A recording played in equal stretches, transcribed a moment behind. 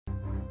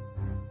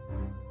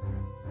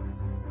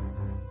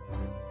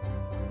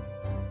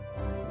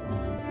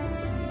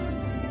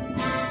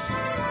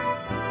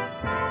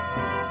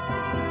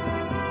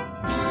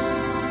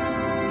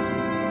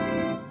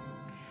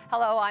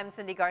Hello, I'm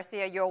Cindy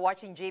Garcia. You're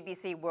watching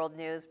GBC World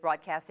News,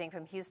 broadcasting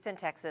from Houston,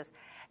 Texas.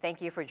 Thank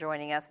you for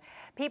joining us.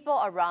 People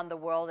around the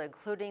world,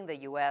 including the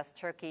U.S.,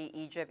 Turkey,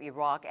 Egypt,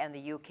 Iraq, and the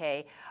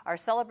U.K., are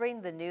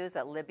celebrating the news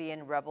that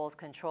Libyan rebels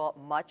control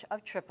much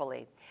of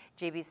Tripoli.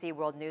 GBC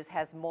World News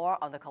has more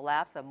on the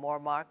collapse of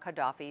Muammar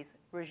Gaddafi's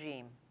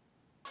regime.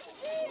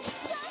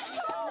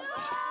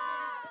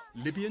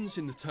 Libyans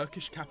in the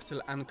Turkish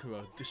capital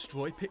Ankara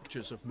destroy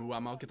pictures of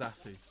Muammar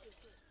Gaddafi.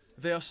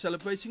 They are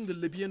celebrating the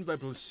Libyan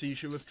rebels'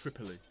 seizure of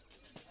Tripoli.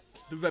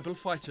 The rebel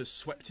fighters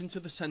swept into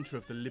the centre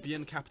of the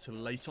Libyan capital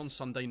late on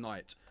Sunday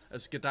night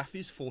as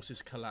Gaddafi's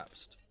forces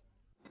collapsed.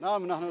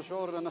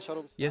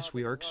 Yes,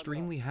 we are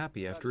extremely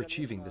happy after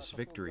achieving this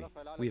victory.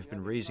 We have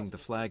been raising the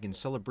flag in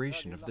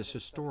celebration of this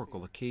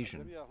historical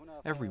occasion.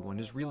 Everyone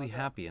is really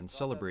happy and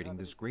celebrating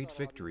this great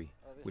victory,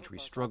 which we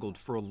struggled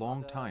for a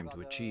long time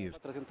to achieve.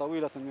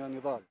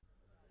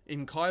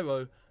 In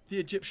Cairo, the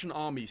Egyptian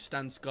army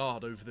stands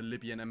guard over the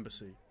Libyan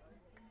embassy.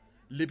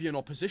 Libyan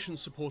opposition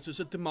supporters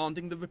are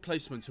demanding the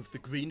replacement of the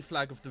green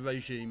flag of the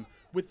regime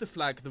with the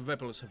flag the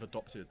rebels have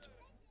adopted.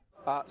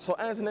 So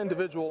as an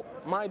individual,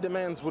 my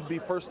demands would be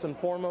first and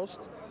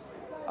foremost,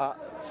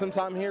 since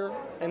I'm here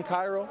in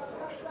Cairo,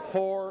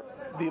 for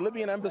the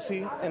Libyan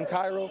embassy in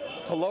Cairo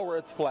to lower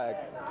its flag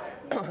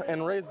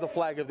and raise the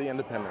flag of the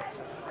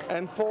independence,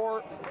 and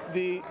for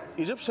the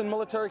Egyptian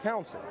Military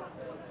Council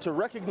to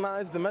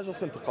recognize the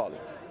Majlis Intiqali.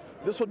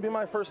 This would be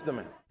my first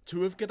demand.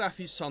 Two of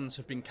Gaddafi's sons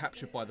have been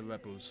captured by the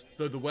rebels,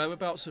 though the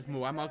whereabouts of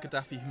Muammar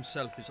Gaddafi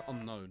himself is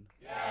unknown.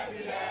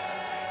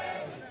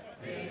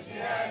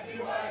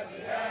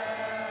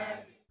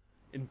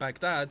 In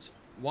Baghdad,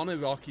 one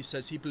Iraqi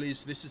says he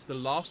believes this is the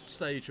last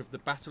stage of the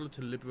battle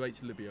to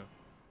liberate Libya.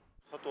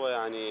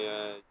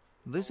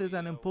 This is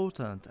an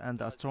important and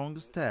a strong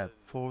step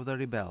for the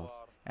rebels,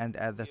 and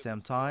at the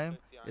same time,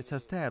 it's a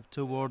step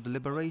toward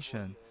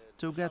liberation,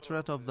 to get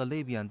rid of the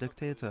Libyan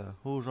dictator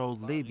who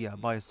ruled Libya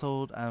by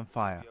sword and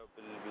fire.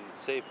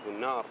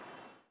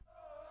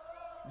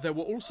 There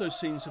were also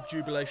scenes of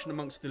jubilation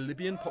amongst the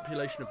Libyan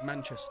population of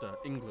Manchester,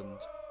 England.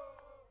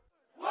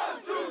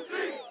 1, 2, 3,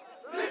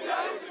 Libya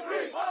is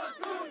free! 1,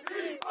 2,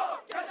 3, 4,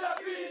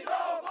 Gaddafi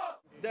over!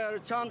 They're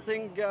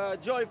chanting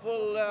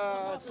joyful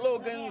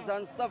slogans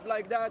and stuff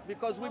like that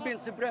because we've been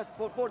suppressed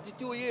for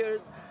 42 years.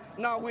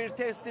 Now we're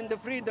tasting the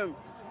freedom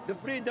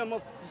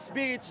of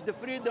speech, the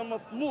freedom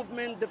of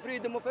movement, the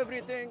freedom of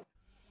everything.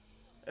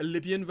 A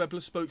Libyan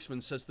rebel spokesman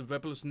says the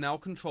rebels now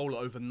control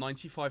over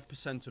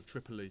 95% of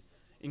Tripoli,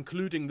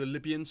 including the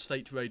Libyan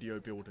state radio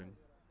building.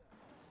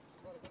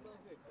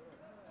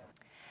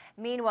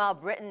 Meanwhile,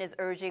 Britain is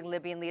urging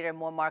Libyan leader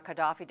Muammar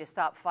Gaddafi to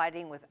stop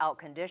fighting without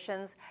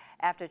conditions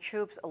after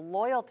troops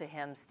loyal to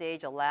him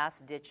staged a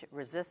last-ditch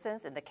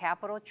resistance in the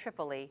capital,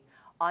 Tripoli,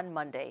 on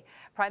Monday.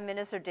 Prime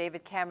Minister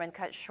David Cameron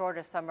cut short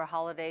a summer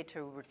holiday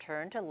to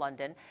return to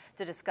London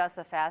to discuss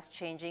the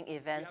fast-changing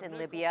events in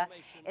Libya.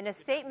 In a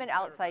statement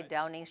outside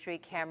Downing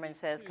Street, Cameron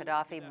says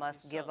Gaddafi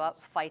must give up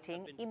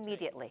fighting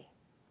immediately.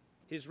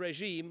 His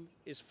regime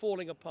is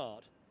falling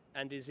apart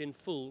and is in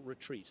full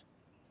retreat.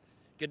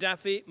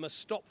 Gaddafi must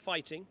stop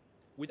fighting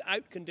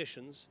without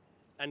conditions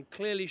and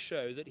clearly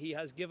show that he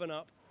has given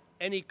up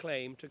any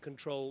claim to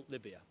control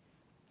Libya.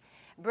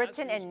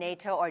 Britain and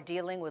NATO are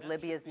dealing with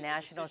Libya's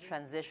National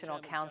Transitional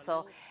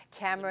Council.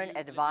 Cameron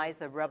advised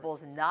the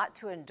rebels not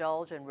to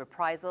indulge in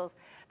reprisals.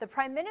 The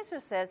Prime Minister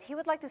says he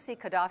would like to see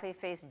Gaddafi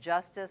face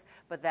justice,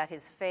 but that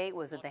his fate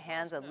was in the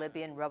hands of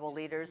Libyan rebel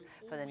leaders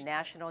from the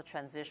National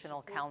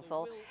Transitional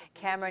Council.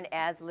 Cameron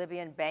adds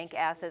Libyan bank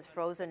assets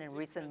frozen in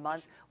recent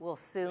months will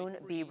soon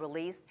be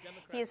released.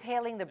 He is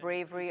hailing the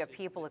bravery of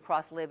people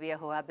across Libya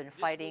who have been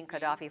fighting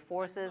Gaddafi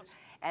forces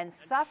and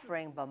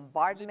suffering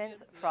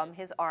bombardments from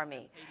his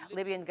army.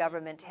 Libyan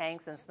government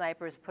tanks and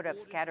snipers put up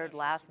scattered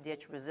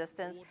last-ditch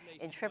resistance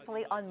in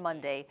Tripoli on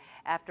Monday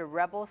after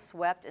rebels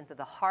swept into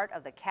the heart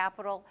of the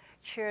capital,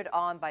 cheered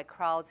on by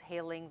crowds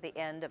hailing the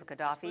end of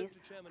Gaddafi's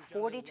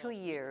 42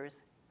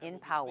 years in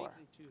power.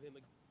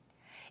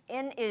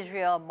 In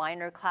Israel,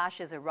 minor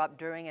clashes erupt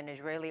during an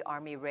Israeli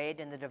army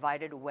raid in the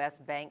divided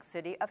West Bank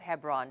city of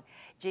Hebron.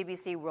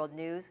 GBC World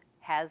News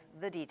has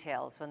the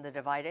details from the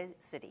divided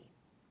city.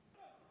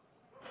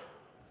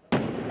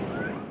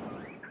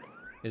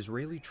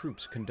 Israeli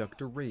troops conduct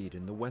a raid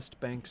in the West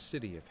Bank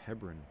city of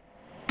Hebron.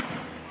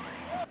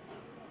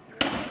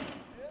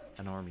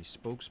 An army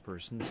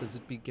spokesperson says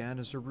it began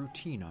as a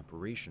routine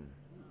operation,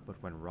 but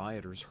when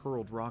rioters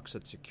hurled rocks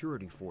at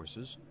security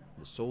forces,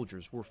 the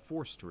soldiers were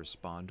forced to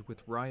respond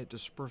with riot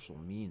dispersal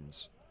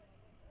means.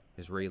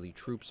 Israeli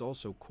troops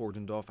also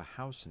cordoned off a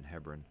house in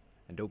Hebron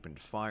and opened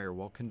fire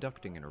while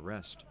conducting an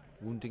arrest,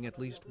 wounding at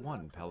least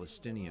one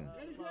Palestinian.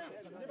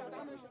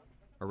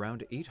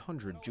 Around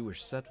 800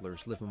 Jewish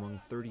settlers live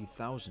among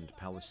 30,000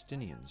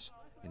 Palestinians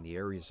in the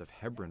areas of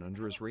Hebron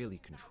under Israeli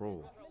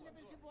control,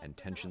 and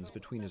tensions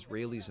between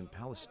Israelis and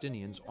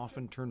Palestinians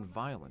often turn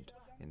violent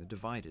in the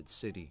divided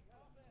city.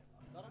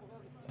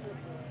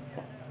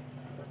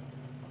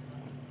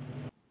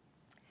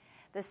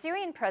 The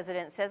Syrian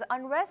president says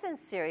unrest in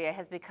Syria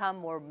has become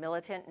more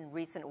militant in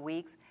recent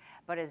weeks.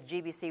 But as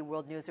GBC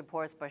World News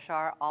reports,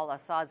 Bashar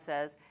al-Assad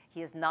says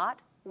he is not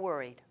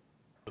worried.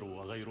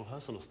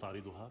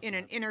 In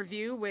an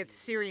interview with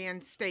Syrian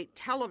state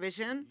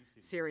television,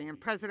 Syrian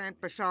President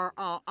Bashar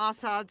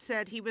al-Assad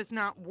said he was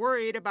not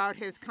worried about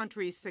his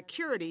country's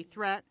security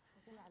threat,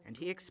 and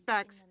he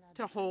expects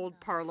to hold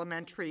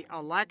parliamentary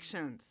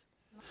elections.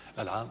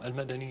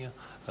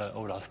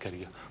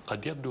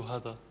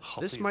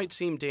 This might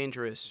seem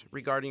dangerous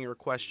regarding your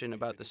question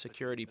about the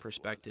security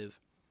perspective.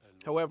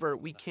 However,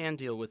 we can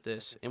deal with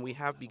this, and we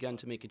have begun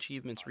to make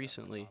achievements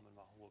recently.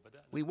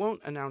 We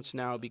won't announce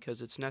now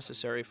because it's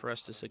necessary for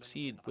us to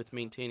succeed with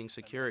maintaining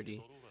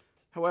security.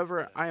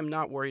 However, I am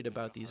not worried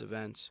about these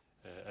events.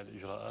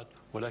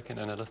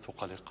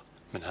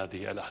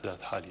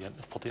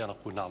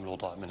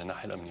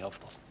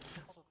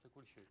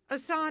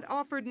 Assad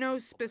offered no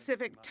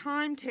specific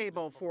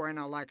timetable for an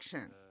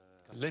election.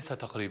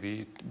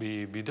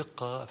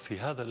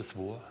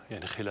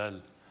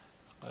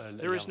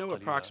 There is no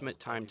approximate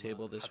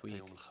timetable this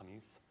week.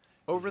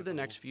 Over the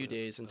next few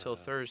days until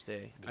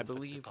Thursday, I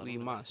believe we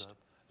must,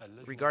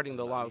 regarding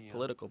the law of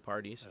political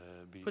parties,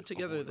 put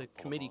together the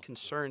committee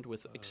concerned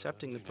with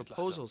accepting the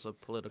proposals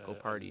of political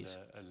parties.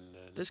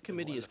 This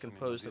committee is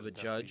composed of a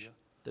judge,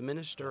 the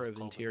Minister of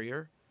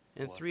Interior,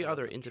 and 3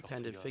 other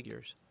independent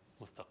figures.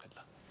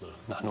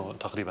 نحن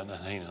تقريبا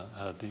أنهينا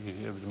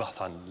هذه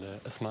البحث عن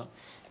الأسماء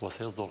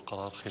وسيصدر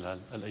القرار خلال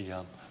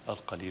الأيام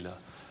القليلة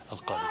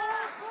القادمة.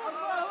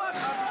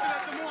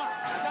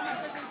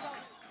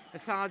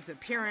 Assad's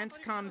appearance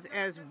comes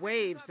as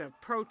waves of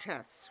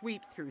protests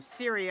sweep through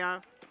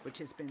Syria, which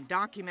has been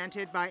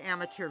documented by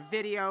amateur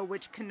video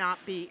which cannot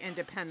be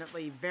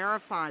independently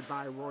verified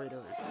by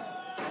Reuters.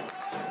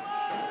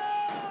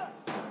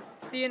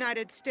 The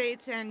United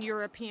States and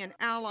European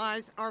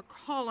allies are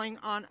calling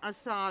on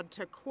Assad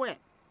to quit.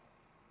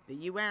 The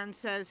UN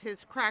says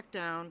his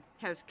crackdown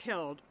has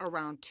killed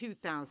around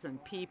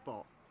 2,000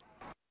 people.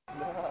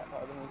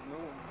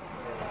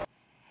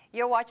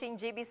 You're watching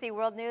GBC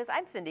World News.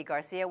 I'm Cindy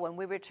Garcia. When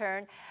we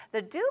return,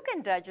 the Duke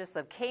and Duchess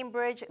of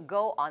Cambridge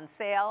go on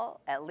sale.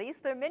 At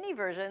least their mini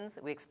versions.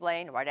 We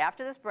explain right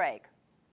after this break.